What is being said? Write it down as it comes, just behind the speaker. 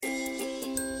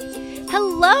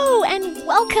Hello and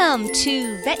welcome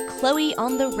to Vet Chloe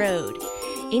on the Road.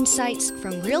 Insights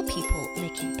from real people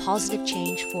making positive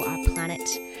change for our planet.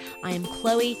 I am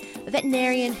Chloe, a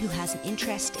veterinarian who has an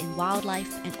interest in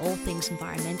wildlife and all things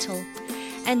environmental.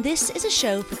 And this is a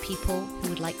show for people who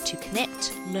would like to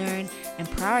connect, learn, and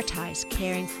prioritize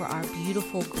caring for our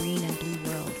beautiful green and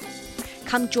blue world.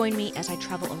 Come join me as I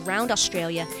travel around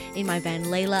Australia in my van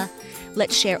Layla.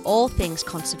 Let's share all things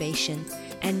conservation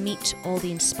and meet all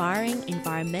the inspiring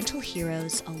environmental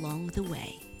heroes along the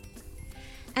way.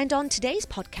 And on today's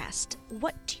podcast,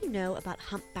 what do you know about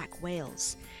humpback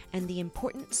whales and the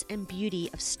importance and beauty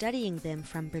of studying them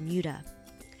from Bermuda?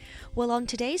 Well, on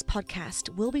today's podcast,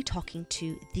 we'll be talking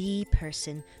to the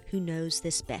person who knows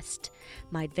this best,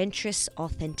 my adventurous,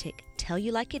 authentic, tell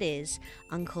you like it is,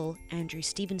 Uncle Andrew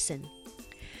Stevenson.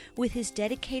 With his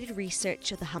dedicated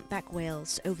research of the humpback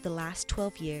whales over the last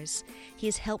 12 years, he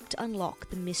has helped unlock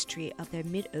the mystery of their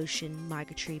mid-ocean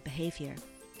migratory behavior.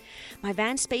 My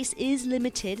van space is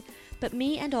limited, but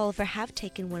me and Oliver have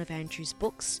taken one of Andrew's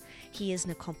books. He is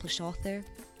an accomplished author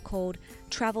called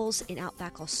Travels in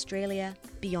Outback Australia,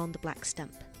 Beyond the Black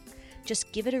Stump.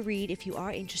 Just give it a read if you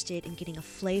are interested in getting a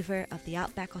flavour of the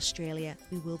Outback Australia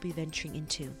we will be venturing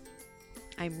into.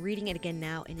 I'm reading it again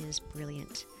now and it is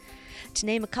brilliant. To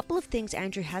name a couple of things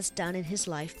Andrew has done in his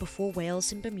life before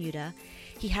whales in Bermuda,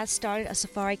 he has started a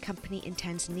safari company in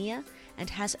Tanzania and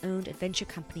has owned adventure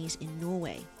companies in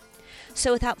Norway.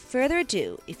 So without further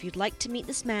ado, if you'd like to meet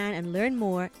this man and learn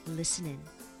more, listen in.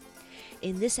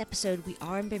 In this episode, we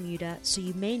are in Bermuda, so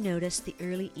you may notice the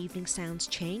early evening sounds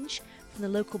change from the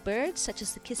local birds, such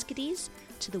as the kiskadees,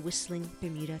 to the whistling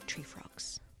Bermuda tree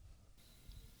frogs.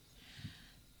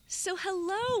 So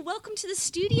hello, welcome to the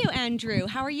studio, Andrew.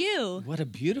 How are you? What a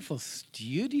beautiful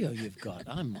studio you've got.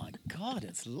 Oh my God,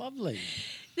 it's lovely.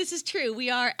 This is true. We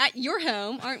are at your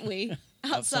home, aren't we?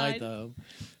 Outside though.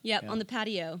 Yep, yeah, on the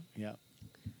patio. Yeah.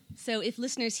 So if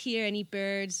listeners hear any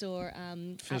birds or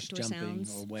fish outdoor jumping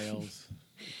sounds. or whales,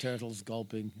 turtles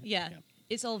gulping. Yeah,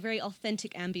 it's all very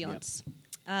authentic ambience.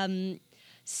 Yep.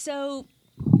 So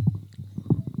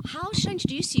how should I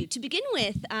introduce you? To begin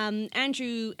with,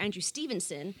 Andrew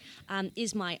Stevenson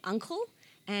is my uncle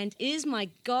and is my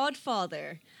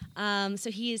godfather.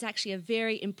 So he is actually a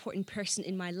very important person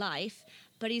in my life,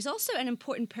 but he's also an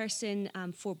important person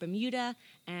for Bermuda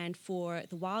and for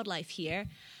the wildlife here.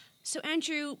 So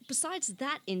Andrew, besides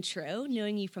that intro,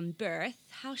 knowing you from birth,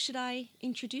 how should I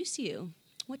introduce you?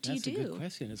 What do you do? That's a good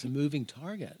question. It's a moving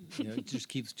target. It just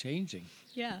keeps changing.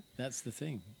 Yeah. That's the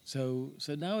thing. So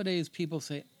nowadays people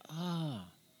say,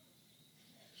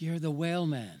 you're the whale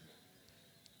man.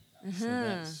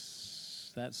 Uh-huh.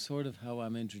 So that's sort of how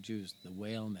I'm introduced, the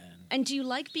whale man. And do you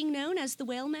like being known as the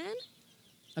whale man?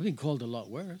 I've been called a lot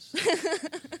worse.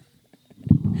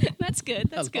 That's good.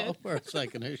 That's good. A lot worse, I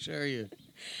can assure you.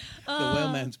 The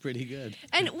whale man's pretty good.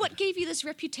 And what gave you this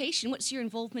reputation? What's your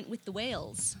involvement with the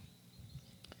whales?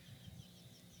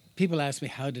 People ask me,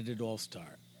 how did it all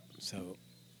start? So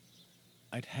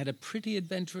I'd had a pretty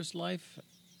adventurous life,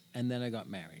 and then I got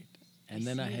married. And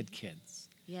then I had kids.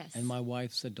 Yes. And my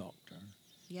wife's a doctor.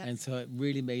 Yep. And so it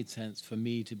really made sense for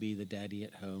me to be the daddy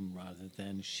at home rather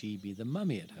than she be the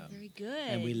mummy at home. Very good.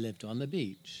 And we lived on the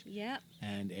beach. Yep.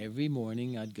 And every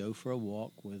morning I'd go for a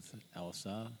walk with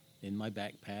Elsa in my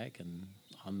backpack and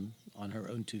on her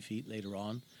own 2 feet later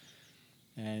on.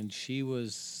 And she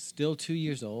was still 2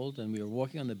 years old, and we were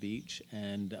walking on the beach,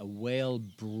 and a whale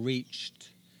breached.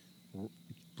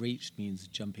 Breached means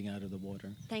jumping out of the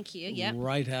water. Thank you, yeah.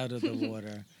 Right out of the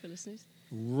water. For listeners.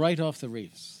 Right off the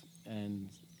reefs. And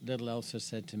little Elsa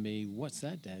said to me, "What's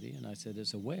that, Daddy?" And I said,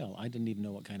 "It's a whale." I didn't even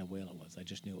know what kind of whale it was. I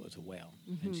just knew it was a whale.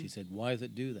 Mm-hmm. And she said, "Why does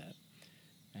it do that?"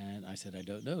 And I said, "I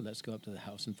don't know. Let's go up to the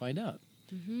house and find out."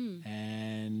 Mm-hmm.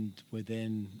 And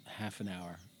within half an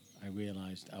hour, I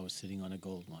realized I was sitting on a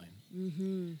gold mine.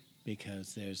 Mm-hmm.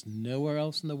 Because there's nowhere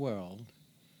else in the world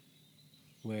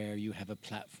where you have a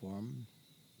platform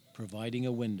providing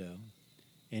a window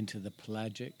into the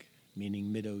pelagic,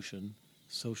 meaning mid-ocean,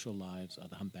 social lives of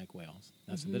the humpback whales.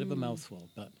 That's a bit of a mouthful,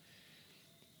 but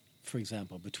for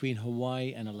example, between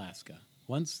Hawaii and Alaska,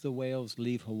 once the whales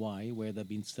leave Hawaii, where they've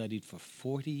been studied for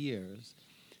 40 years,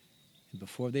 and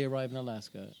before they arrive in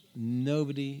Alaska,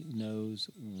 nobody knows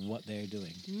what they're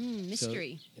doing.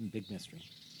 Mystery. So, big mystery.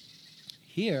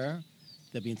 Here,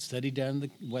 they've been studied down in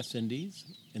the West Indies,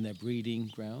 in their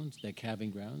breeding grounds, their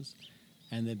calving grounds,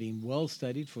 and they've been well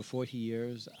studied for 40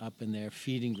 years up in their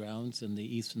feeding grounds in the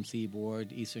eastern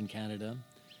seaboard, eastern Canada.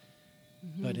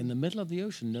 Mm-hmm. But in the middle of the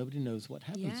ocean, nobody knows what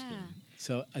happens to them.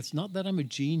 So it's not that I'm a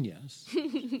genius.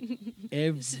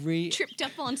 Tripped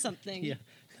up on something. Yeah.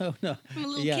 no. From a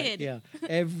little yeah, kid. Yeah.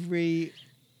 Every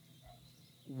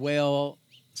whale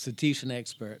cetacean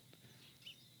expert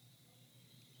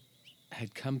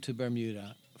had come to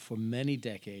Bermuda for many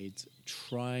decades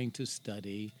trying to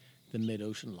study the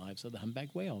mid-ocean lives of the humpback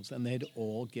whales, and they'd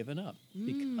all given up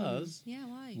because, Yeah,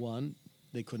 why? one,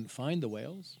 they couldn't find the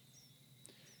whales.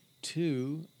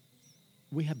 Two,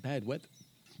 we have bad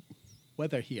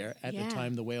weather here at the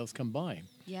time the whales come by.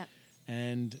 Yeah.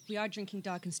 And we are drinking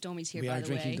dark and stormies here, we by are the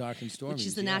drinking way, dark and stormies, which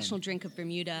is the national drink of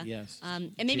Bermuda. Yes.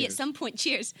 And maybe at some point,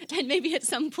 cheers. And maybe at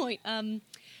some point,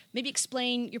 maybe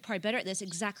explain. You're probably better at this.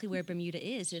 Exactly where Bermuda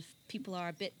is, if people are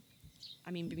a bit.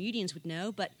 I mean, Bermudians would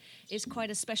know, but it's quite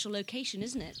a special location,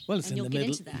 isn't it? Well, it's and in you'll the get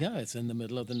middle. into that. Yeah, it's in the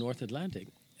middle of the North Atlantic,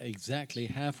 exactly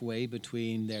halfway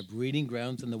between their breeding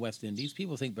grounds in the West Indies.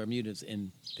 People think Bermuda's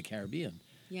in the Caribbean.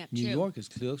 Yeah, New true. York is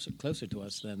closer to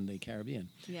us than the Caribbean.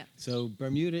 Yeah. So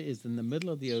Bermuda is in the middle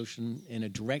of the ocean in a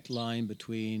direct line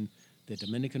between the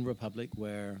Dominican Republic,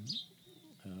 where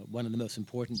one of the most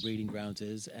important breeding grounds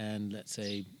is, and let's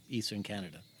say Eastern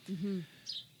Canada. Mm-hmm.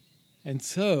 And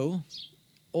so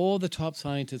all the top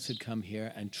scientists had come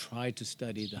here and tried to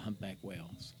study the humpback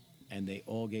whales, and they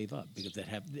all gave up because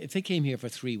if they came here for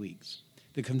 3 weeks,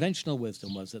 the conventional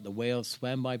wisdom was that the whales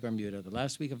swam by Bermuda the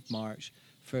last week of March,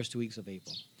 first 2 weeks of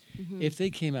April. Mm-hmm. If they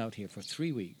came out here for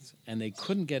 3 weeks and they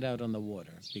couldn't get out on the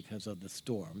water because of the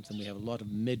storms, and we have a lot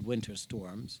of midwinter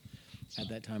storms at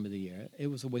that time of the year, it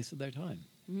was a waste of their time.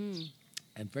 Mm.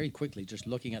 And very quickly, just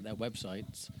looking at that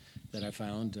website that I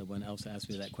found when Elsa asked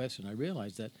me that question, I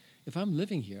realized that if I'm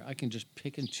living here, I can just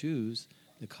pick and choose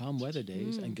the calm weather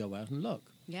days and go out and look.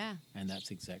 Yeah. And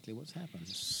that's exactly what's happened.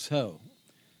 So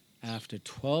after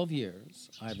 12 years,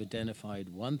 I've identified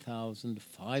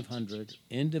 1,500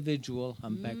 individual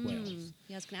humpback whales.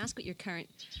 Yeah, I was going to ask what your current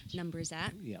number is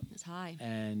at. Yeah. That's high.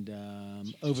 And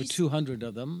over 200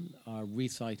 of them are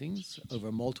resightings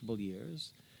over multiple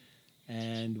years.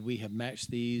 And we have matched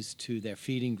these to their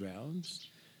feeding grounds.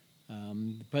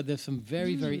 But there's some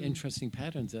very, very interesting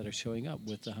patterns that are showing up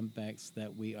with the humpbacks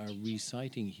that we are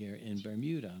resighting here in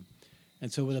Bermuda.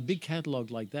 And so with a big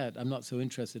catalog like that, I'm not so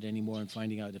interested anymore in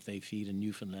finding out if they feed in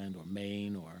Newfoundland or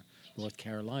Maine or North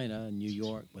Carolina, New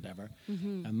York, whatever.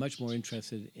 Mm-hmm. I'm much more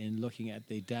interested in looking at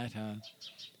the data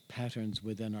patterns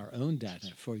within our own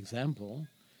data. For example,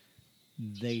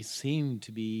 they seem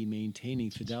to be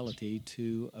maintaining fidelity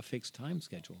to a fixed time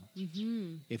schedule.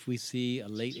 Mm-hmm. If we see a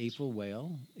late April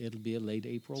whale, it'll be a late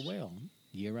April whale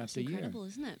year after year. It's incredible,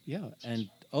 isn't it? Yeah, and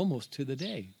almost to the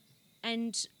day.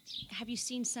 And have you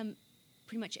seen some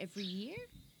pretty much every year?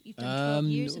 You've done 12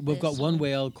 years of We've got this, one or?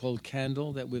 whale called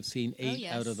Candle that we've seen 8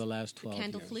 yes. out of the last 12 The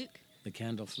candle years. fluke? The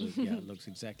candle fluke, yeah. It looks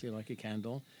exactly like a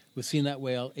candle. We've seen that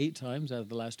whale 8 times out of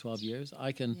the last 12 years.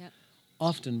 I can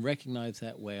often recognize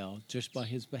that whale just by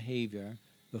his behavior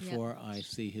before I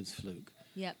see his fluke.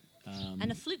 Yep.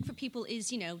 And a fluke for people is,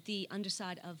 the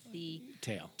underside of the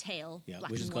tail, yeah,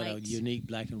 black which has and got white. a unique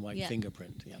black and white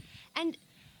fingerprint. Yeah. And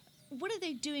what are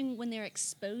they doing when they're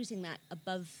exposing that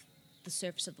above the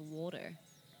surface of the water?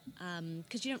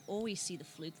 Because you don't always see the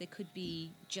fluke. They could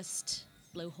be just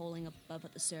blowholing above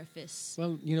at the surface.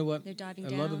 Well, you know what? They're diving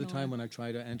a down. lot of the time when I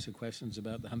try to answer questions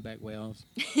about the humpback whales,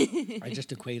 I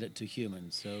just equate it to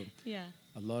humans. So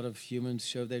a lot of humans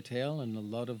show their tail, and a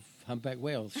lot of humpback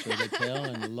whales show their tail,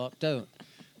 and a lot don't.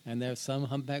 And there are some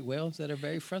humpback whales that are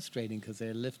very frustrating because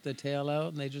they lift their tail out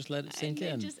and they just let it sink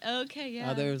in.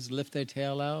 Others lift their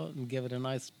tail out and give it a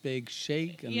nice big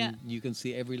shake, and you can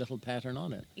see every little pattern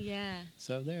on it. Yeah.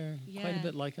 So they're quite a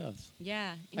bit like us.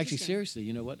 Yeah. Actually, seriously,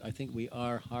 you know what? I think we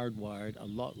are hardwired a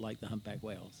lot like the humpback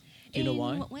whales. Do you know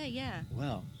why? In what way? Yeah.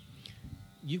 Well,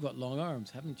 you've got long arms,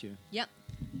 haven't you? Yep.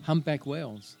 Humpback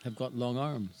whales have got long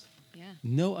arms. Yeah.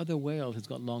 No other whale has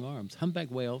got long arms.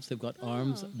 Humpback whales have got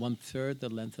arms 1/3 the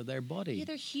length of their body. Yeah,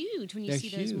 they're huge when you see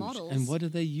those models. And what do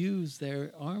they use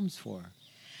their arms for?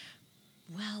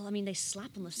 Well, I mean, they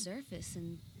slap on the surface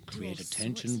and create a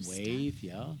tension wave.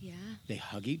 Yeah. They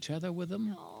hug each other with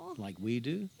them, like we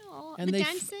do. And they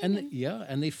dancing.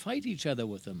 And they fight each other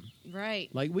with them, right?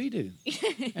 Like we do.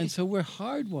 And so we're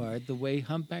hardwired the way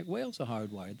humpback whales are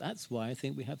hardwired. That's why I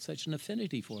think we have such an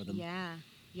affinity for them.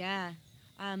 Yeah.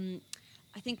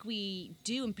 I think we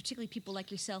do, and particularly people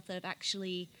like yourself that have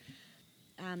actually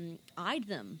eyed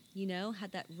them,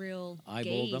 had that real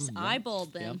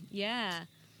eyeballed them,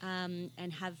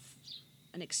 and have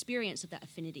an experience of that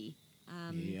affinity.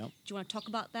 Do you want to talk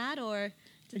about that, or?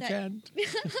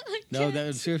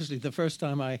 No, seriously, the first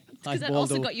time I eyeballed that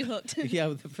also got you hooked.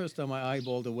 The first time I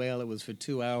eyeballed a whale, it was for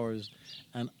 2 hours,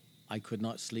 and I could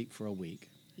not sleep for a week.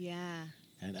 Yeah.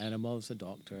 And Annabelle was a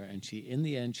doctor, and in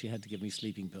the end, she had to give me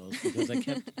sleeping pills because I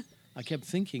kept I kept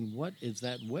thinking, what is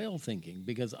that whale thinking?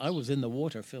 Because I was in the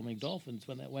water filming dolphins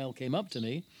when that whale came up to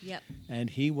me. Yep. And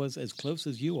he was as close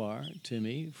as you are to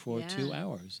me for Yeah. 2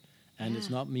 hours. And it's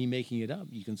Yeah. not me making it up.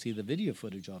 You can see the video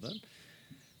footage of it.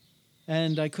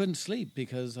 And I couldn't sleep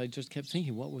because I just kept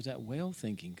thinking, what was that whale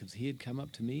thinking? Because he had come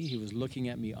up to me. He was looking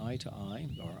at me eye to eye,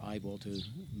 or eyeball to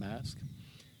mask.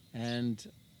 And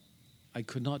I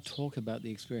could not talk about the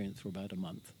experience for about a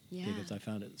month Yeah. because I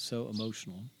found it so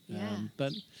emotional. Yeah.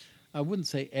 But I wouldn't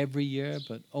say every year,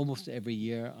 but almost every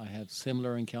year I have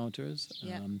similar encounters.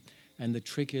 Yeah. And the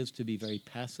trick is to be very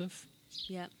passive.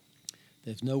 Yep.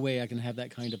 There's no way I can have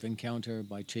that kind of encounter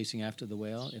by chasing after the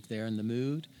whale. If they're in the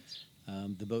mood,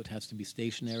 the boat has to be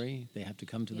stationary. They have to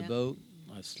come to the Yeah. boat.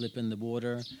 I slip in the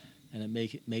water, and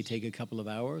it may take a couple of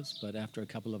hours, but after a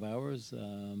couple of hours,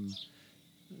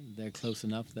 they're close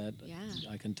enough that Yeah.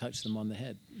 I can touch them on the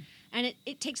head. And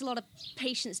it takes a lot of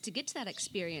patience to get to that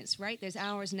experience, right? There's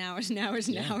hours and hours and hours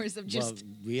and Yeah. hours of just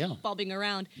Well, yeah. bobbing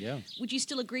around. Yeah. Would you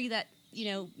still agree that,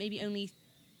 maybe only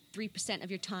 3% of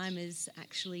your time is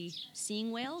actually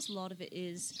seeing whales? A lot of it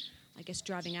is, I guess,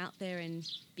 driving out there and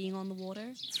being on the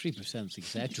water. 3% is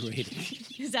exaggerating.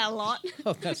 Is that a lot?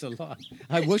 Oh, that's a lot.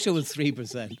 I wish it was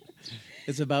 3%.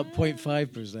 It's about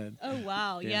 0.5%. Oh,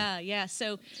 wow. Yeah. Yeah.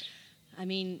 So, I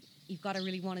mean, you've got to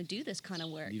really want to do this kind of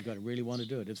work. You've got to really want to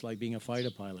do it. It's like being a fighter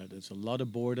pilot. It's a lot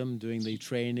of boredom doing the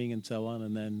training and so on,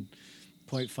 and then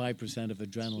 0.5% of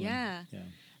adrenaline. Yeah.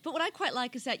 But what I quite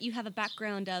like is that you have a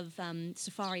background of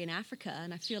safari in Africa,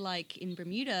 and I feel like in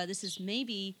Bermuda, this is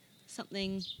maybe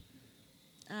something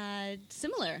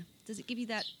similar. Does it give you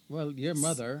that? Well, your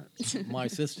mother, my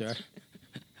sister,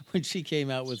 when she came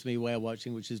out with me whale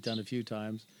watching, which she's done a few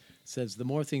times, says the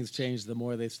more things change, the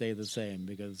more they stay the same.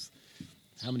 Because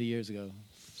how many years ago?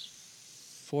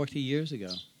 40 years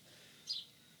ago.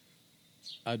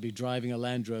 I'd be driving a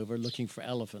Land Rover looking for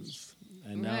elephants.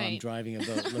 And now I'm Right. driving a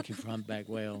boat looking for humpback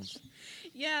whales.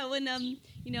 Yeah, when I'm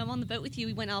on the boat with you,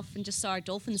 we went off and just saw our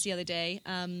dolphins the other day.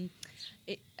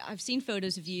 I've seen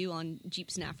photos of you on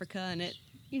jeeps in Africa, and it,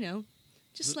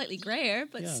 just slightly grayer,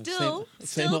 but Yeah, still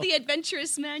same old- the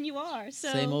adventurous man you are.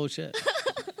 So Same old shit.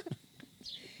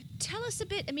 tell us a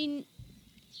bit. I mean,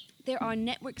 there are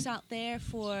networks out there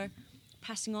for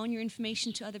passing on your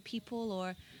information to other people,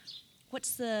 or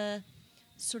what's the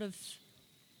sort of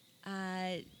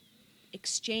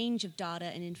exchange of data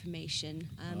and information?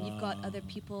 You've got other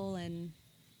people, and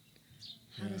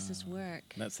how does this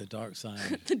work? That's the dark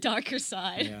side. The darker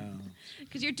side, Yeah.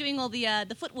 because you're doing all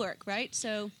the footwork, right?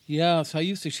 So Yeah, so I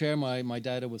used to share my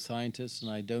data with scientists, and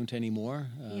I don't anymore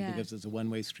Yeah. because it's a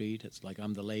one-way street. It's like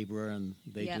I'm the laborer, and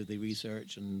they Yeah. do the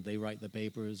research, and they write the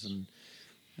papers, and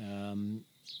you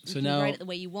so can now, write it the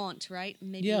way you want, right?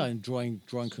 Maybe. yeah, and drawing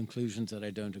conclusions that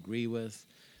I don't agree with,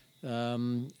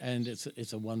 and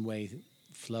it's a one-way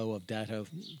flow of data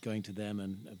going to them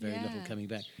and very little Yeah. coming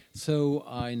back. So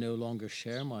I no longer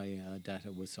share my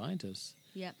data with scientists.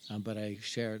 Yep. But I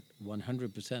share it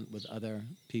 100% with other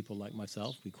people like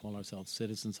myself. We call ourselves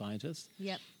citizen scientists.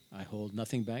 Yep. I hold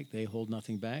nothing back. They hold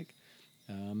nothing back.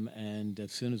 And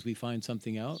as soon as we find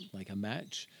something out, like a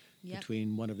match Yep.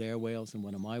 between one of their whales and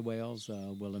one of my whales,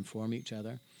 we'll inform each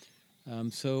other.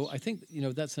 So I think,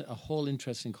 that's a whole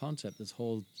interesting concept, this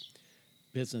whole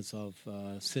business of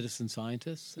citizen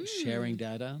scientists sharing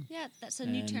data. Yeah, that's a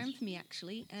new And- term for me,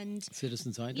 actually. And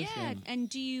Citizen scientists, yeah, and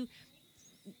do you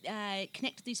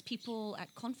connect with these people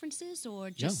at conferences,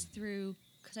 or just through?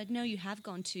 Because I know you have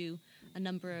gone to a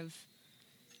number of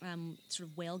sort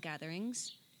of whale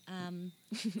gatherings.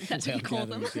 That's what you call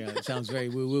them. Yeah, it sounds very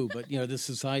woo-woo, but the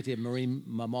Society of Marine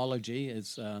Mammalogy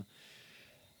is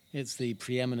it's the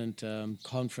preeminent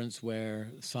conference where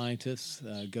scientists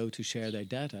go to share their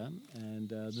data, and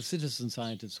the citizen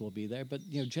scientists will be there. But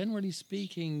generally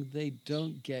speaking, they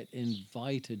don't get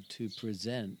invited to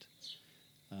present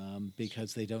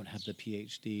because they don't have the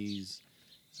PhDs.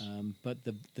 But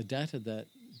the data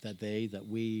that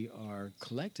we are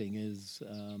collecting is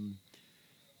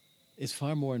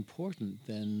far more important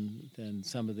than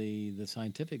some of the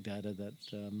scientific data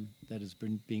that has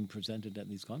been being presented at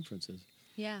these conferences.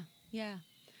 Yeah.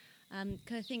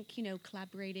 Because I think,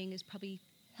 collaborating is probably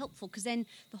helpful, because then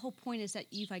the whole point is that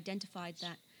you've identified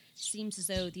that it seems as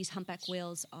though these humpback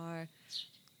whales are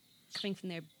coming from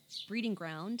their breeding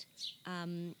ground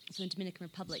from the Dominican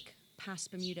Republic,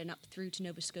 past Bermuda and up through to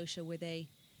Nova Scotia, where they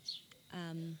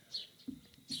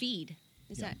feed.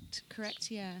 Is Yeah. that correct?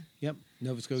 Yeah. Yep,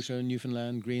 Nova Scotia,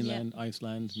 Newfoundland, Greenland,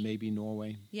 Iceland, maybe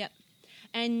Norway. Yep.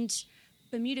 And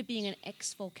Bermuda being an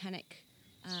ex-volcanic,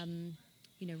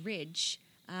 ridge,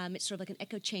 it's sort of like an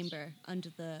echo chamber under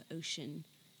the ocean.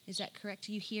 Is that correct?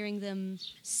 Are you hearing them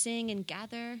sing and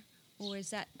gather or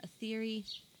is that a theory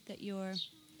that you're...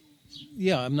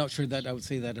 Yeah, I'm not sure that I would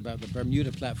say that about the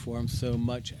Bermuda platform so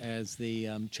much as the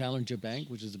Challenger Bank,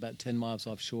 which is about 10 miles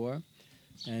offshore.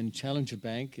 And Challenger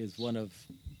Bank is one of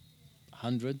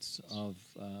hundreds of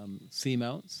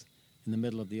seamounts in the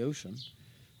middle of the ocean.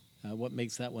 What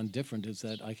makes that one different is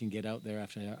that I can get out there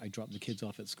after I drop the kids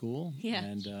off at school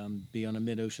and be on a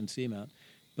mid-ocean seamount.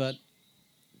 But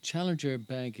Challenger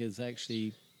Bank is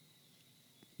actually,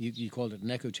 you called it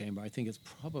an echo chamber. I think it's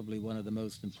probably one of the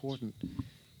most important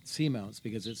seamounts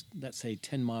because it's, let's say,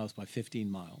 10 miles by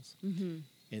 15 miles. Mm-hmm.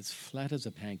 It's flat as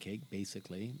a pancake,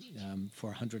 basically, for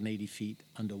 180 feet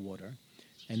underwater.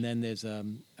 And then there's a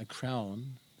crown,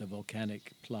 the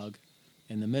volcanic plug,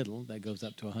 in the middle that goes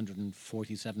up to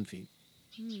 147 feet.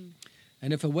 Mm.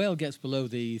 And if a whale gets below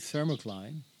the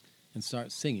thermocline and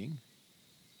starts singing,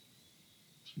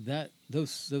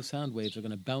 those sound waves are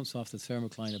going to bounce off the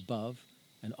thermocline above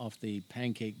and off the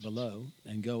pancake below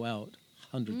and go out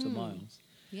hundreds of miles.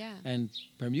 Yeah. And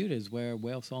Bermuda is where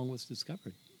whale song was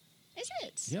discovered. Is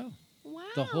it? Yeah. Wow.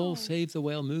 The whole Save the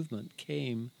Whale movement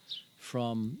came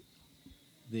from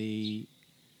the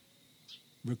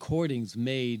recordings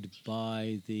made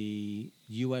by the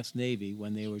U.S. Navy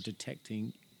when they were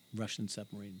detecting Russian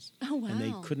submarines. Oh, wow. And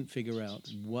they couldn't figure out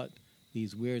what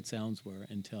these weird sounds were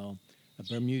until a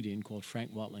Bermudian called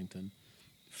Frank Watlington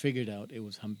figured out it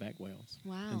was humpback whales.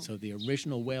 Wow. And so the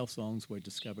original whale songs were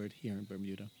discovered here in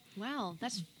Bermuda. Wow,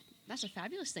 that's a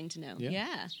fabulous thing to know.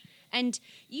 Yeah. And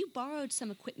you borrowed some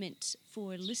equipment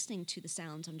for listening to the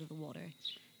sounds under the water.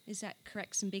 Is that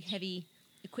correct? Some big, heavy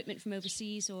equipment from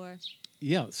overseas, or?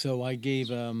 Yeah, so I gave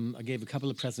a couple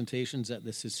of presentations at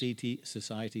the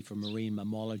Society for Marine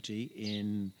Mammalogy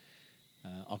in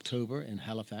October in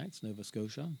Halifax, Nova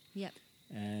Scotia. Yep.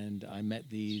 And I met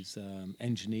these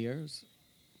engineers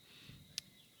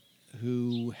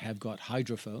who have got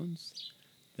hydrophones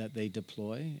that they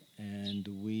deploy, and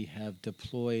we have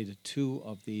deployed 2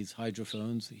 of these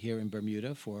hydrophones here in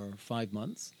Bermuda for 5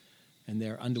 months, and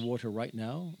they're underwater right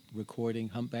now recording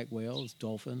humpback whales,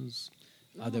 dolphins,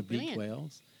 other beaked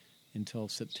whales until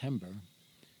September.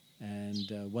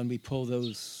 And when we pull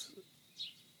those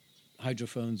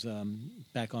hydrophones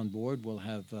back on board, we'll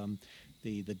have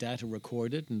the data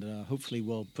recorded, and hopefully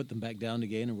we'll put them back down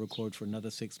again and record for another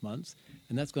 6 months.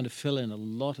 And that's going to fill in a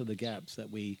lot of the gaps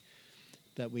that we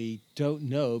don't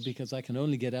know, because I can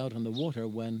only get out on the water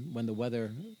when the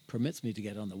weather permits me to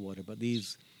get on the water. But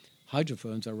these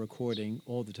hydrophones are recording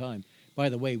all the time. By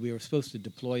the way, we were supposed to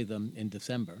deploy them in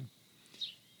December,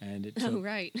 and it took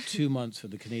 2 months for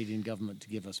the Canadian government to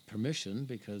give us permission,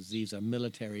 because these are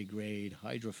military-grade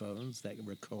hydrophones that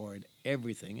record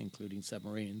everything, including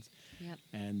submarines. Yep.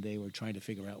 And they were trying to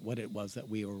figure out what it was that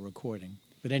we were recording.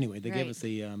 But anyway, they gave us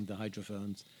the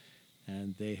hydrophones,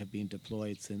 and they have been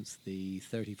deployed since the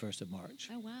 31st of March.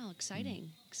 Oh, wow.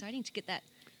 Exciting. Exciting to get that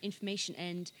information.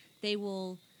 And they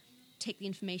will take the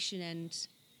information and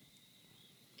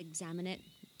examine it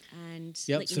and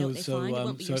let you know what they find. It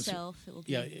won't be yourself. It will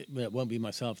be... Yeah, it won't be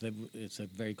myself. It's a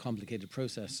very complicated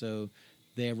process. So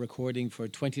they're recording for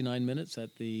 29 minutes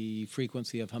at the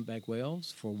frequency of humpback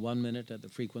whales, for 1 minute at the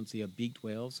frequency of beaked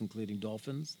whales, including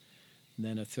dolphins, and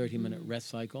then a 30-minute rest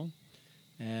cycle.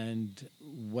 And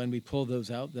when we pull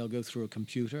those out, they'll go through a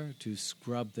computer to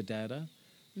scrub the data,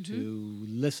 to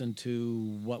listen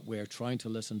to what we're trying to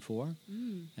listen for,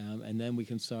 and then we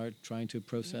can start trying to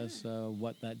process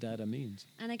what that data means.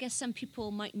 And I guess some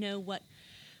people might know what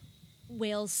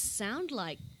whales sound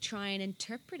like, try and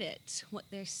interpret it, what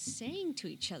they're saying to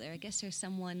each other. I guess there's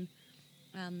someone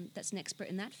that's an expert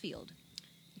in that field.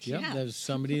 Yeah, there's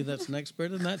somebody that's an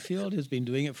expert in that field who's been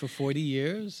doing it for 40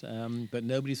 years, but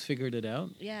nobody's figured it out.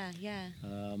 Yeah.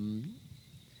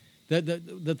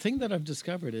 The thing that I've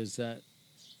discovered is that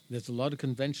there's a lot of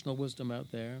conventional wisdom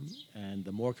out there, and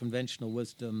the more conventional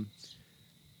wisdom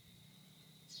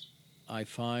I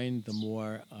find, the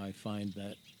more I find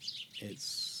that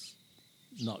it's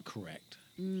not correct.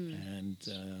 And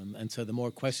so the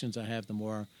more questions I have, the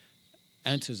more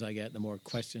answers I get, the more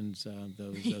questions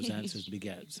those answers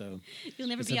beget. So you'll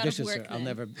never be out of work. I'll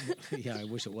never. Yeah, I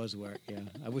wish it was work. Yeah,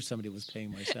 I wish somebody was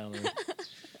paying my salary.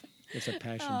 It's a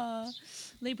passion.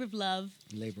 Labor of love.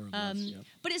 Labor of love. Yeah.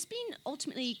 But it's been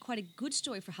ultimately quite a good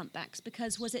story for humpbacks,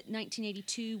 because was it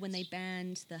 1982 when they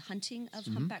banned the hunting of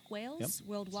humpback whales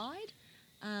worldwide?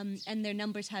 And their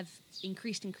numbers have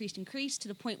increased to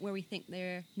the point where we think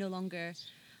they're no longer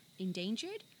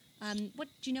endangered. Do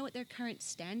you know what their current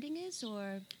standing is,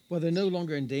 or? Well, they're no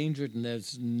longer endangered, and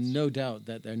there's no doubt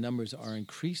that their numbers are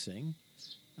increasing.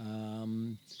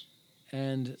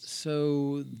 And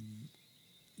so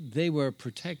they were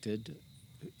protected.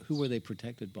 who were they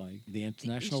protected by? The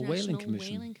International Whaling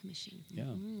Commission. Yeah.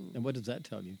 And what does that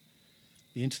tell you?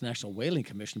 The International Whaling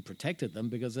Commission protected them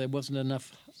because there wasn't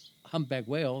enough humpback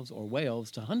whales or whales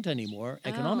to hunt anymore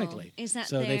economically. Is that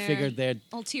so their they figured they'd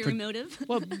ulterior motive?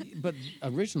 Well, but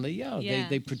originally,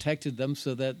 they protected them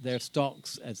so that their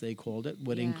stocks, as they called it,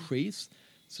 would increase,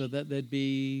 so that they'd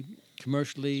be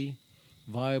commercially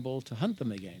viable to hunt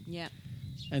them again. Yeah.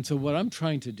 And so what I'm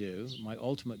trying to do, my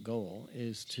ultimate goal,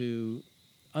 is to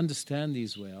understand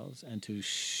these whales and to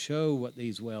show what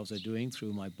these whales are doing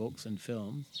through my books and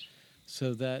films,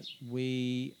 so that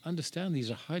we understand these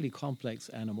are highly complex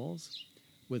animals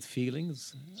with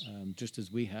feelings, just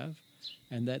as we have,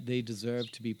 and that they deserve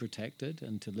to be protected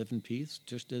and to live in peace,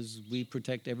 just as we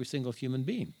protect every single human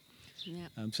being. Yeah.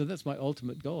 So that's my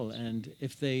ultimate goal. And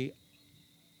if they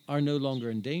are no longer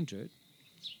endangered,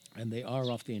 and they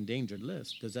are off the endangered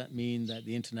list, does that mean that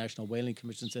the International Whaling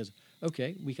Commission says,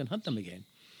 okay, we can hunt them again?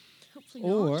 Hopefully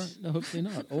not. No, hopefully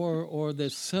not. Or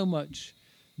there's so much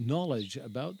knowledge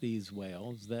about these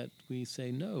whales that we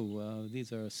say, no,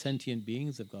 these are sentient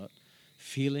beings. They've got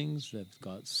feelings. They've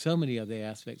got so many other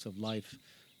aspects of life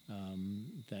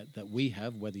that we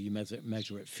have, whether you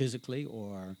measure it physically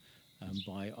or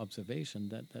by observation,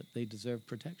 that they deserve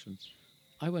protection.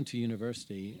 I went to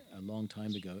university a long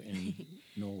time ago in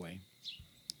Norway,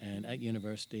 and at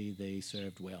university they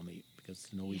served whale meat because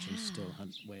the Norwegians still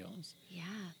hunt whales. Yeah.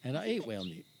 And I ate whale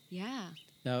meat. Yeah.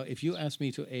 Now, if you asked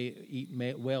me to eat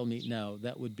whale meat now,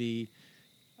 that would be,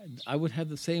 I would have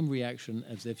the same reaction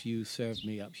as if you served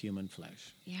me up human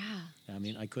flesh. Yeah. I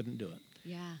mean, I couldn't do it.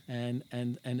 Yeah. And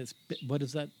it's, what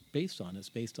is that based on? It's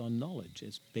based on knowledge.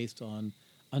 It's based on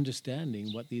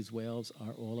understanding what these whales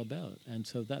are all about. And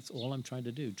so that's all I'm trying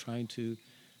to do, trying to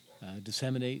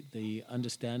disseminate the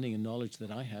understanding and knowledge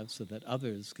that I have so that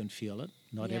others can feel it.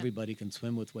 Not everybody can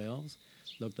swim with whales,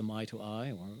 look them eye to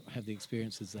eye, or have the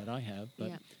experiences that I have.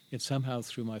 But if somehow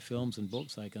through my films and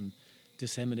books I can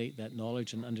disseminate that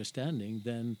knowledge and understanding,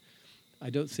 then I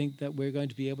don't think that we're going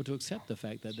to be able to accept the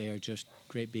fact that they are just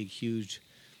great big, huge,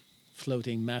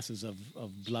 floating masses of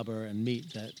blubber and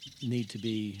meat that need to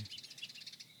be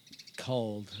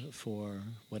culled for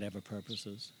whatever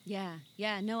purposes. Yeah,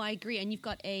 no, I agree. And you've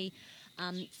got a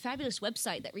fabulous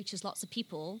website that reaches lots of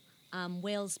people,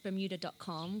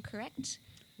 whalesbermuda.com, correct?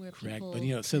 Where correct, but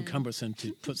it's so cumbersome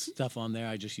to put stuff on there.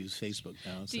 I just use Facebook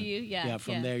now. Do you? Yeah. Yeah,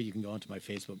 from there you can go onto my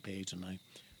Facebook page and I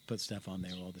put stuff on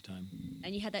there all the time.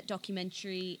 And you had that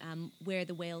documentary, Where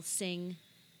the Whales Sing,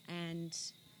 and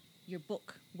your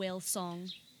book, Whale Song,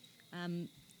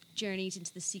 Journeys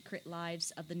into the Secret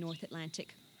Lives of the North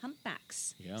Atlantic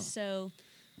Humpbacks. Yeah. So,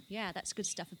 yeah, that's good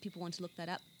stuff if people want to look that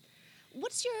up.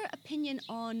 What's your opinion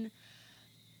on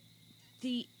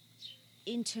the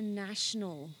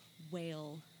international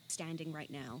whale standing right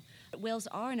now? Whales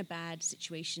are in a bad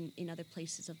situation in other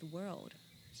places of the world.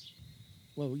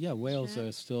 Well, yeah, whales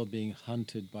are still being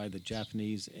hunted by the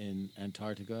Japanese in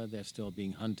Antarctica. They're still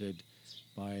being hunted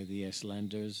by the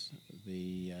Icelanders,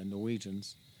 the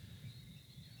Norwegians.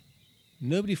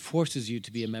 Nobody forces you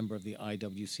to be a member of the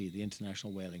IWC, the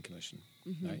International Whaling Commission.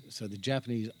 Mm-hmm. Right? So the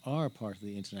Japanese are part of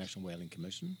the International Whaling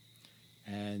Commission,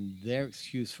 and their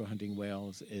excuse for hunting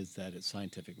whales is that it's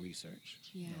scientific research.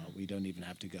 Yeah. We don't even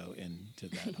have to go into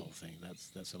that whole thing.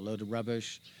 That's a load of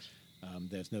rubbish.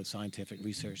 There's no scientific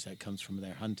research that comes from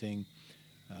their hunting.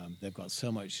 They've got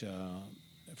so much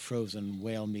frozen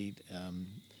whale meat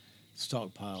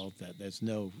stockpiled that there's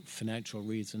no financial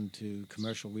reason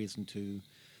commercial reason to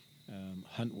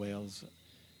hunt whales.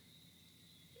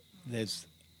 There's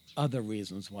other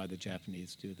reasons why the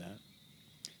Japanese do that.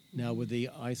 Now, with the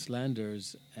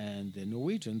Icelanders and the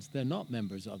Norwegians, they're not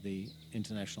members of the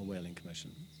International Whaling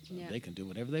Commission. Yeah. They can do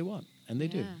whatever they want, and they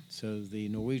do. So the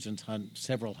Norwegians hunt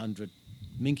several hundred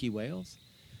minke whales,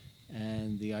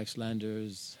 and the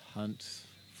Icelanders hunt,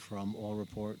 from all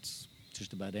reports,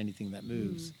 just about anything that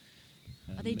moves.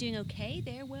 Are they doing okay,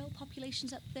 their whale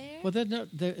populations up there? Well,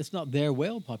 it's not their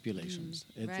whale populations.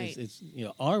 Right.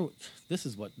 This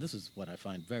is what I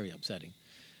find very upsetting.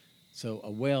 So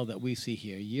a whale that we see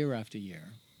here year after year,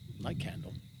 like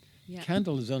Candle. Yeah.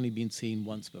 Candle has only been seen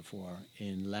once before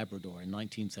in Labrador in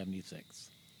 1976.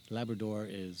 Labrador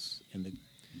is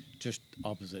just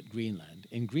opposite Greenland.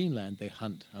 In Greenland, they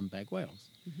hunt humpback whales.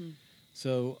 Mm-hmm.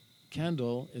 So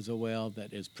Candle is a whale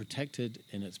that is protected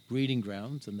in its breeding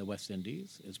grounds in the West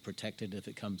Indies. It's protected if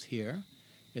it comes here.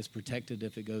 It's protected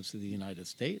if it goes to the United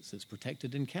States. It's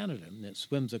protected in Canada. And it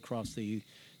swims across the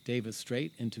Davis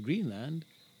Strait into Greenland,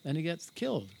 and it gets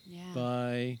killed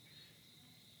by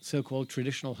so-called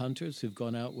traditional hunters who've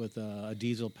gone out with a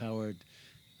diesel-powered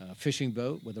fishing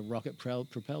boat with a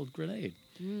rocket-propelled grenade.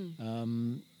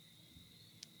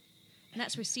 And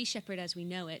that's where Sea Shepherd, as we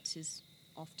know it, is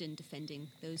often defending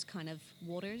those kind of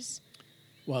waters.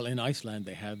 Well, in Iceland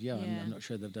they have, yeah. Yeah. I'm not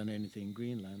sure they've done anything in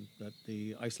Greenland, but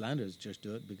the Icelanders just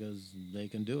do it because they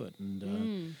can do it.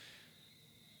 And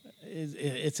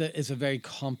it's a very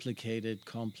complicated,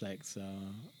 complex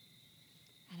And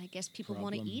I guess people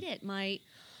want to problem. eat it. My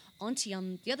auntie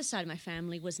on the other side of my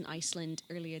family was in Iceland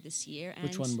earlier this year. And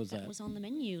Which one was that? That was on the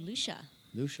menu, Lucia.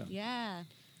 Lucia. Yeah.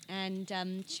 And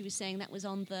she was saying that was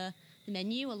on the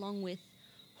menu along with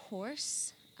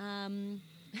horse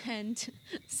and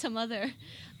some other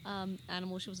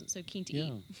animal she wasn't so keen to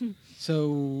Yeah. eat.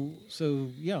 So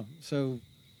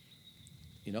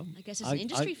I guess there's an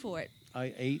industry for it.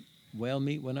 I ate whale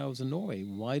meat when I was in Norway.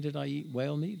 Why did I eat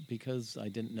whale meat? Because I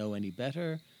didn't know any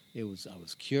better. I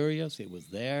was curious. It was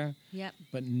there. Yep.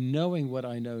 But knowing what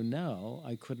I know now,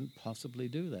 I couldn't possibly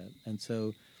do that. And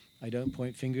so I don't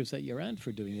point fingers at your aunt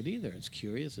for doing it either. It's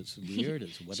curious. It's weird.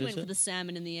 It's what She is went it? for the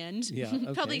salmon in the end. Yeah,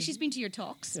 Probably okay. she's been to your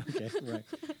talks. Okay, right.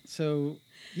 So,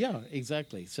 yeah,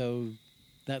 exactly. So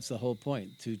that's the whole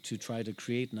point, to try to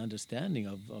create an understanding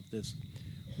of this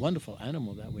wonderful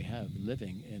animal that we have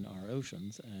living in our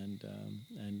oceans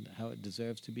and how it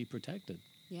deserves to be protected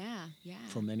Yeah.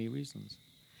 for many reasons.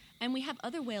 And we have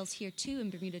other whales here too in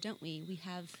Bermuda, don't we? We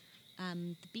have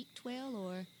the beaked whale,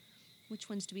 or which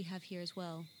ones do we have here as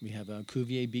well? We have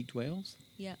Cuvier beaked whales,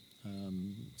 Yep.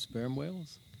 sperm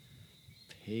whales,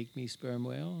 pygmy sperm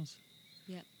whales,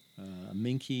 Yep. a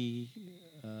minke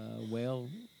whale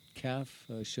calf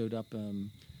showed up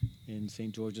in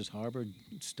St. George's Harbor,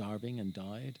 starving and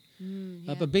died.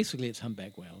 Yeah. But basically, it's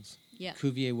humpback whales. Yeah.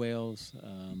 Cuvier whales,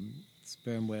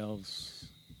 sperm whales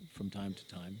from time to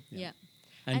time. Yeah.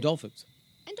 And And- dolphins.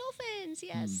 And dolphins,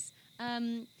 yes.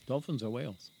 Dolphins are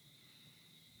whales.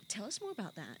 Tell us more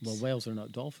about that. Well, whales are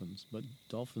not dolphins, but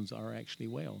dolphins are actually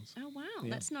whales. Oh, wow. Yeah.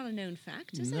 That's not a known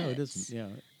fact, is it? No, it isn't.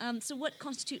 Yeah, So what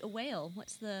constitute a whale?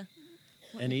 What's the...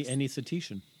 what any makes-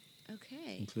 cetacean,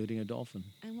 Okay. including a dolphin.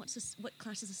 And what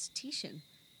class is a cetacean?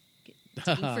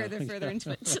 Digging further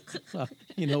into it. Well,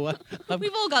 you know what?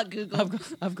 We've all got Google.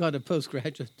 I've got a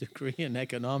postgraduate degree in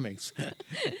economics.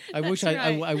 I wish That's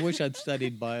I right. wish I'd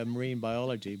studied marine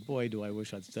biology. Boy, do I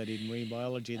wish I'd studied marine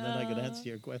biology, and then I could answer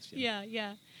your question.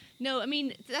 Yeah. No, I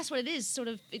mean, that's what it is. Sort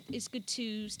of, it's good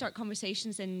to start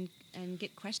conversations and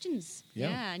get questions.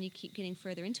 Yeah. And you keep getting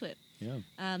further into it. Yeah.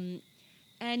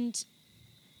 And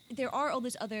there are all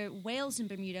those other whales in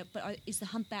Bermuda, but is the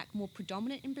humpback more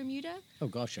predominant in Bermuda? Oh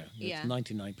gosh, yeah. Yeah. It's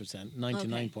 99%,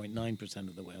 99.9%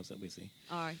 of the whales that we see.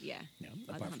 Yeah. Yeah,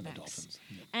 Are apart from the humpbacks. dolphins.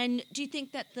 Yeah. And do you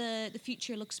think that the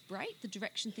future looks bright, the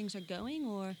direction things are going,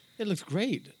 or? It looks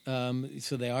great.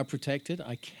 So they are protected.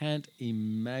 I can't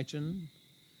imagine,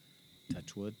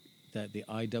 touch wood, that the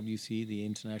IWC, the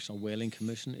International Whaling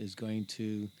Commission, is going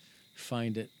to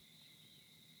find it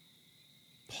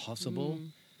possible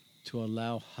to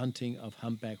allow hunting of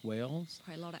humpback whales.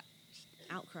 Probably a lot of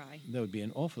outcry. There would be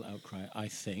an awful outcry, I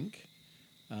think.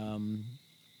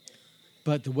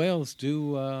 But the whales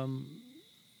do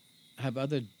have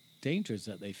other dangers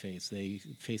that they face. They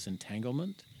face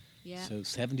entanglement. Yeah. So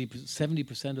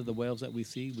 70% of the whales that we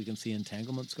see, we can see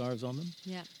entanglement scars on them.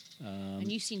 Yeah.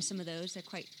 And you've seen some of those. They're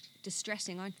quite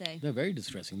distressing, aren't they? They're very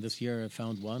distressing. This year I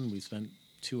found one. We spent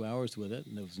 2 hours with it,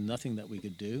 and there was nothing that we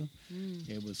could do.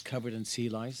 It was covered in sea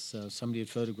lice. Somebody had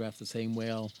photographed the same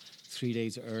whale 3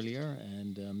 days earlier,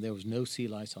 and there was no sea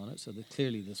lice on it, so that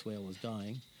clearly this whale was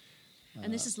dying.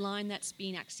 And this is line that's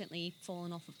been accidentally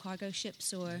fallen off of cargo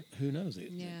ships, or Who knows?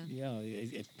 Yeah.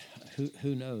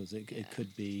 Who knows? It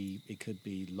could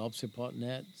be lobster pot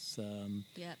nets,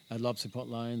 lobster pot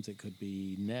lines. It could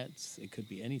be nets. It could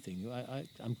be anything.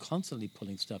 I'm constantly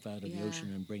pulling stuff out of the Yeah.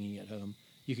 ocean and bringing it home.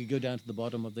 You could go down to the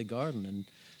bottom of the garden and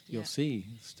you'll Yeah. see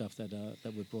stuff that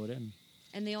we've brought in.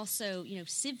 and they also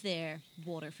sieve their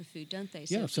water for food, don't they?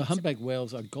 So if it's a- humpback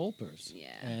whales are gulpers.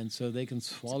 Yeah. And so they can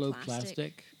swallow plastic.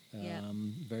 plastic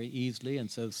very easily. And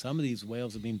so some of these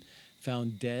whales have been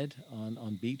found dead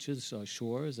on beaches or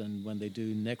shores. And when they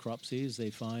do necropsies,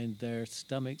 they find their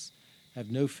stomachs have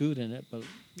no food in it, but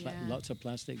Yeah. lots of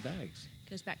plastic bags.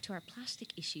 Goes back to our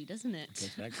plastic issue, doesn't it? Goes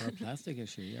back to our plastic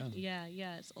issue, yeah.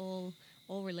 Yeah, it's all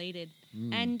related.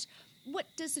 Mm. And what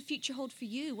does the future hold for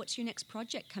you? What's your next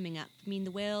project coming up? I mean,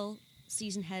 the whale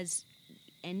season has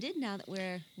ended now that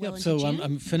we're well into So June.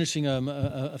 I'm finishing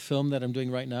a film that I'm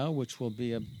doing right now, which will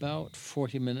be about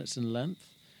 40 minutes in length.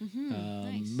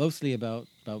 Nice. Mostly about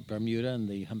Bermuda and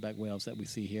the humpback whales that we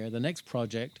see here. The next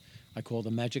project I call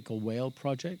the Magical Whale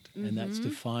Project, and that's to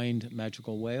find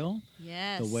magical whale.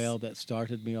 Yes. The whale that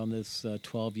started me on this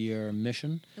 12-year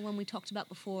mission. The one we talked about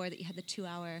before that you had the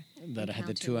 2-hour That I had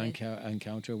the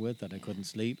encounter with, that I couldn't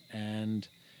sleep. And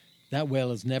that whale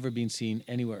has never been seen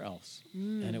anywhere else.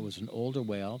 And it was an older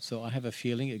whale, so I have a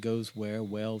feeling it goes where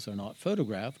whales are not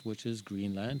photographed, which is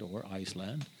Greenland or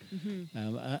Iceland.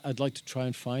 I'd like to try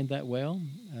and find that whale,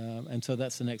 and so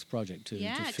that's the next project, to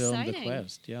film the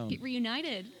quest. Yeah, get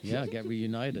reunited. Yeah, get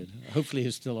reunited. Hopefully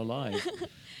he's still alive.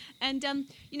 And,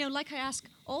 like I ask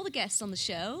all the guests on the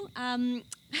show,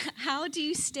 how do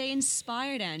you stay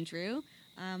inspired, Andrew,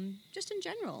 just in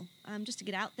general, just to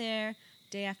get out there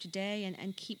day after day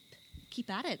and keep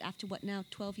at it after,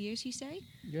 12 years, you say?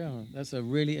 Yeah, that's a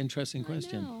really interesting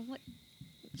question. I know.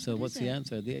 What's the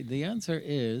answer? The answer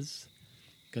is,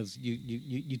 because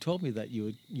you told me that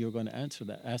you were going to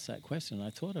ask that question, and I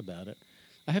thought about it.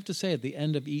 I have to say, at the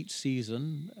end of each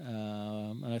season,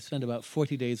 and I spend about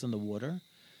 40 days on the water,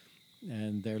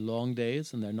 and they're long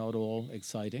days, and they're not all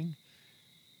exciting,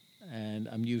 and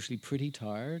I'm usually pretty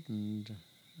tired, and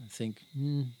I think,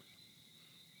 do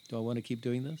I want to keep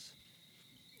doing this?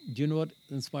 Do you know what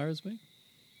inspires me?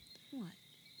 What?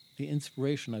 The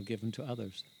inspiration I've given to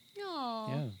others. Oh,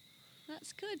 yeah.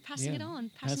 That's good. Passing it on.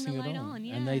 Passing the light on.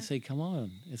 Yeah. And they say, come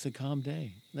on, it's a calm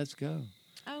day. Let's go.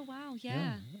 Oh, wow.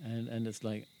 Yeah. And it's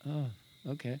like, oh,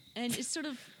 okay. And it's sort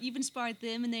of, you've inspired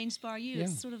them and they inspire you. Yeah.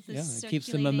 It's sort of this it keeps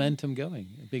the momentum going,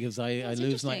 because I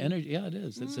lose my energy. Yeah, it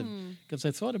is. It's because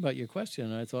I thought about your question,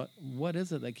 and I thought, what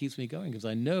is it that keeps me going? Because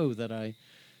I know that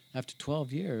after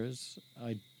 12 years,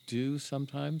 I do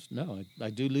sometimes, I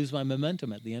do lose my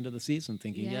momentum at the end of the season,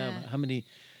 thinking,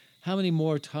 how many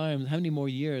more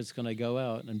years can I go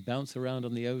out and bounce around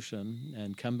on the ocean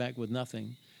and come back with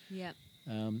nothing? Yeah.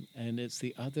 And it's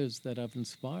the others that I've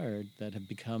inspired that have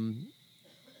become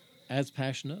as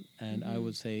passionate, and I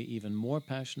would say even more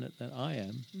passionate than I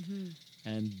am.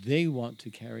 And they want to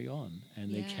carry on,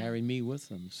 and they carry me with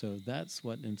them. So that's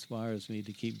what inspires me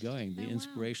to keep going, the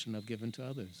inspiration I've given to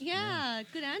others. Yeah,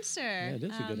 good answer. Yeah, it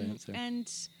is a good answer.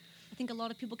 And I think a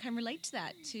lot of people can relate to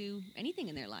that, to anything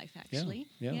in their life, actually.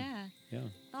 Yeah.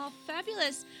 Oh,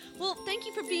 fabulous. Well, thank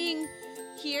you for being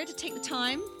here to take the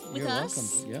time with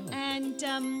us. You're welcome. Yeah.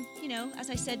 And, as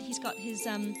I said, he's got his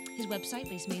website,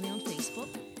 but he's mainly on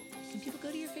Facebook. Can people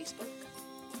go to your Facebook?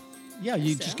 Yeah,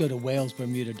 you just go to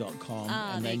whalesbermuda.com,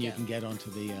 and then you can get onto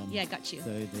the got you.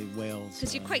 The whales.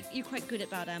 Because you're quite good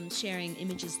about sharing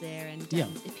images there, and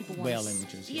if people want whale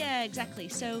images. Yeah, exactly.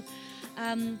 So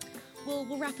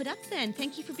we'll wrap it up then.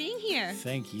 Thank you for being here.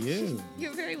 Thank you.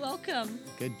 You're very welcome.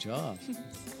 Good job.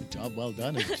 A job well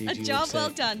done, as Gigi would say. A job well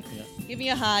done. Yeah. Give me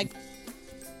a hug.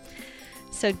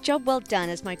 So, job well done,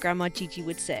 as my grandma Gigi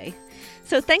would say.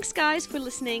 So, thanks, guys, for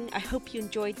listening. I hope you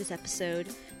enjoyed this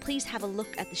episode. Please have a look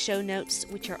at the show notes,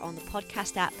 which are on the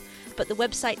podcast app. But the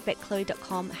website,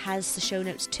 vetchloe.com, has the show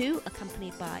notes too,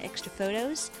 accompanied by extra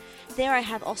photos. There I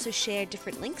have also shared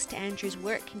different links to Andrew's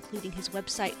work, including his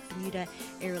website,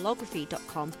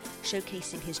 bermudaerolography.com,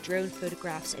 showcasing his drone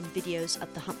photographs and videos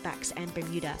of the humpbacks and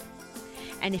Bermuda.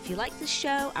 And if you like this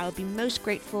show, I would be most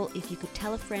grateful if you could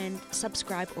tell a friend,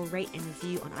 subscribe or rate and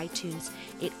review on iTunes.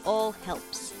 It all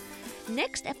helps.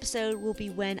 Next episode will be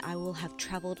when I will have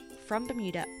travelled from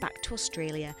Bermuda back to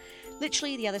Australia,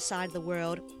 literally the other side of the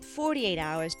world, 48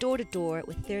 hours door to door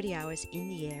with 30 hours in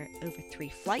the air over 3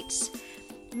 flights.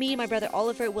 Me and my brother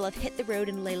Oliver will have hit the road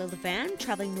in Layla Levan,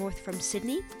 travelling north from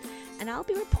Sydney, and I'll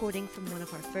be reporting from one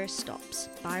of our first stops,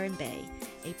 Byron Bay,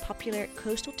 a popular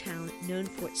coastal town known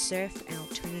for its surf and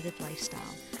alternative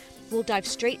lifestyle. We'll dive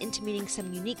straight into meeting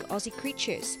some unique Aussie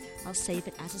creatures. I'll save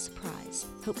it as a surprise.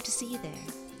 Hope to see you there.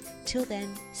 Till then,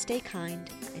 stay kind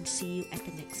and see you at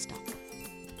the next stop.